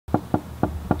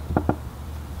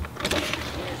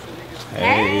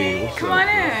Hey, what's Come up? on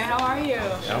in. How are you?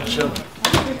 Yeah, I'm chilling.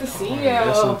 Good to see you.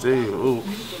 Yes, indeed. Ooh,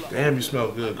 damn, you smell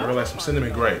good, girl. Like some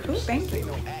cinnamon grapes. Ooh, thank you.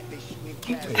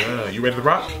 Yeah, you ready to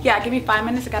rock? Yeah, give me 5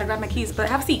 minutes. I gotta grab my keys, but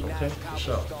have a seat. Okay,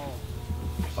 sure.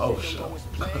 Oh, sure.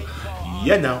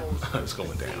 Yeah, no, it's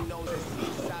going down.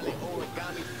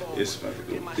 It's about to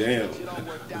go down.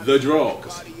 The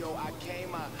draws.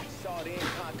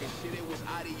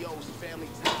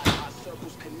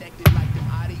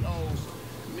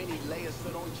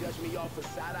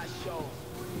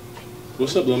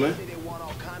 What's up, little man?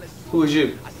 Who is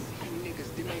you?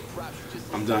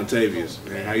 I'm Dontavius,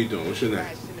 man. How you doing? What's your name?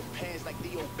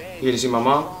 You here to see my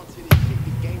mom?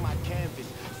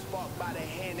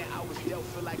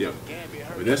 Yeah.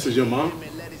 Vanessa's your mom?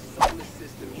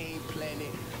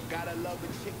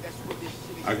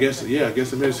 I guess I'm here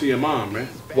to see your mom, man.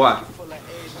 Why?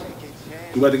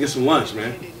 We about to get some lunch,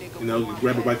 man. You know,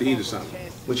 grab a bite to eat or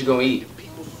something. What you gonna eat?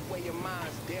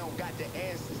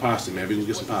 Pasta, man. We gonna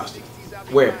get some pasta.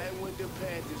 Where?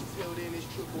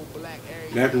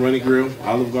 Macaroni Grill,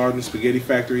 Olive Garden, Spaghetti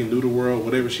Factory, Noodle World,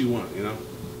 whatever she want, you know.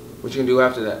 What you gonna do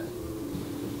after that?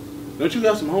 Don't you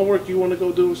got some homework you want to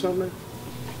go do or something?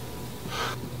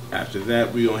 After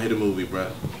that, we gonna hit a movie,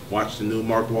 bruh. Watch the new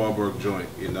Mark Wahlberg joint,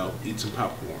 you know. Eat some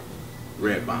popcorn.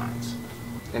 Red Vines.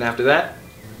 And after that?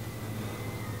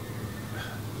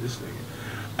 This nigga.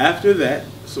 After that,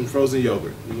 some frozen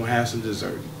yogurt. We're gonna have some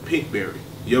dessert. Pinkberry,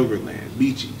 Yogurtland,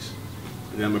 Beachies.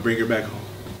 And then I'm gonna bring her back home.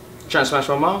 Trying to smash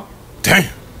my mom?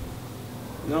 Damn!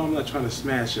 No, I'm not trying to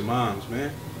smash your moms,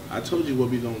 man. I told you what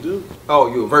we gonna do.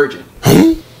 Oh, you a virgin?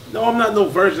 No, I'm not no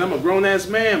virgin. I'm a grown-ass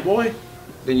man, boy.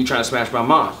 Then you trying to smash my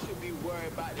mom?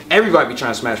 Everybody be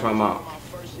trying to smash my mom.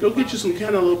 Go get you some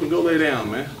cantaloupe and go lay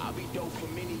down, man.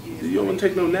 You don't want to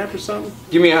take no nap or something?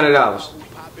 Give me $100.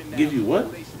 Give you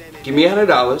what? Give me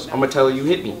 $100. I'm gonna tell her you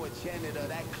hit me.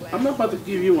 I'm not about to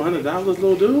give you $100,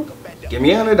 little dude. Give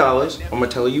me $100. I'm gonna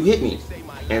tell her you hit me.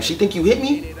 And if she think you hit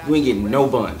me, you ain't getting no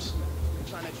buns.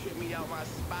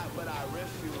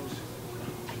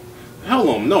 Hold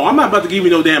on, no, I'm not about to give you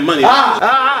no damn money. Hey,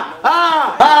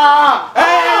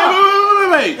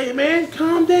 wait. Hey, man,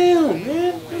 calm down,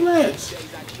 man. Relax.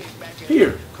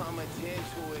 Here.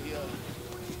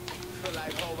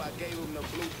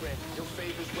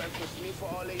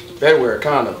 Better wear a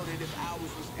condom.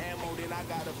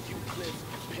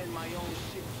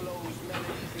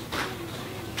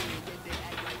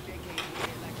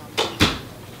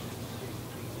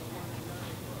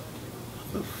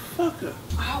 Fucker.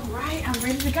 All right, I'm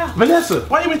ready to go. Vanessa,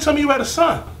 why you didn't tell me you had a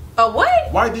son? A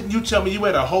what? Why didn't you tell me you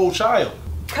had a whole child?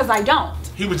 Because I don't.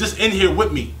 He was just in here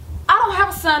with me. I don't have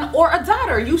a son or a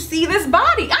daughter. You see this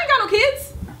body. I ain't got no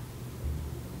kids.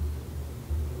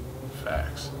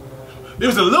 Facts. There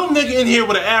was a little nigga in here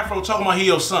with an afro talking about he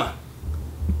your son.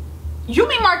 You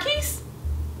mean Marquise?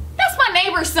 That's my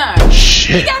neighbor's son.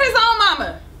 Shit. He got his own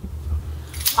mama.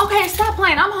 Okay, stop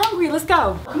playing. I'm hungry. Let's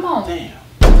go. Come on. Damn.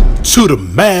 To the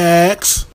max.